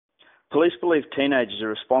Police believe teenagers are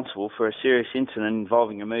responsible for a serious incident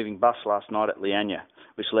involving a moving bus last night at Leanya,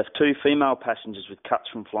 which left 2 female passengers with cuts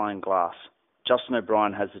from flying glass. Justin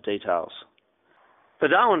O'Brien has the details. The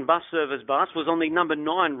Darwin bus service bus was on the number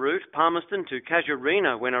 9 route, Palmerston to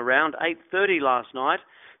Casuarina, when around 8:30 last night,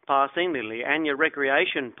 passing the Leanya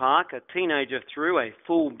Recreation Park, a teenager threw a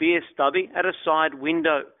full beer stubby at a side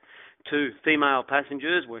window. 2 female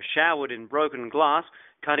passengers were showered in broken glass,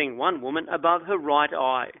 cutting one woman above her right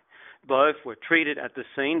eye. Both were treated at the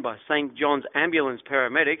scene by St John's ambulance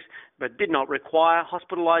paramedics, but did not require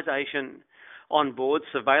hospitalisation. On board,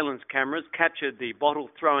 surveillance cameras captured the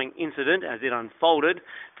bottle-throwing incident as it unfolded.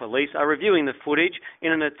 Police are reviewing the footage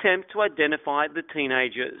in an attempt to identify the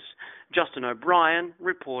teenagers. Justin O'Brien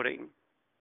reporting.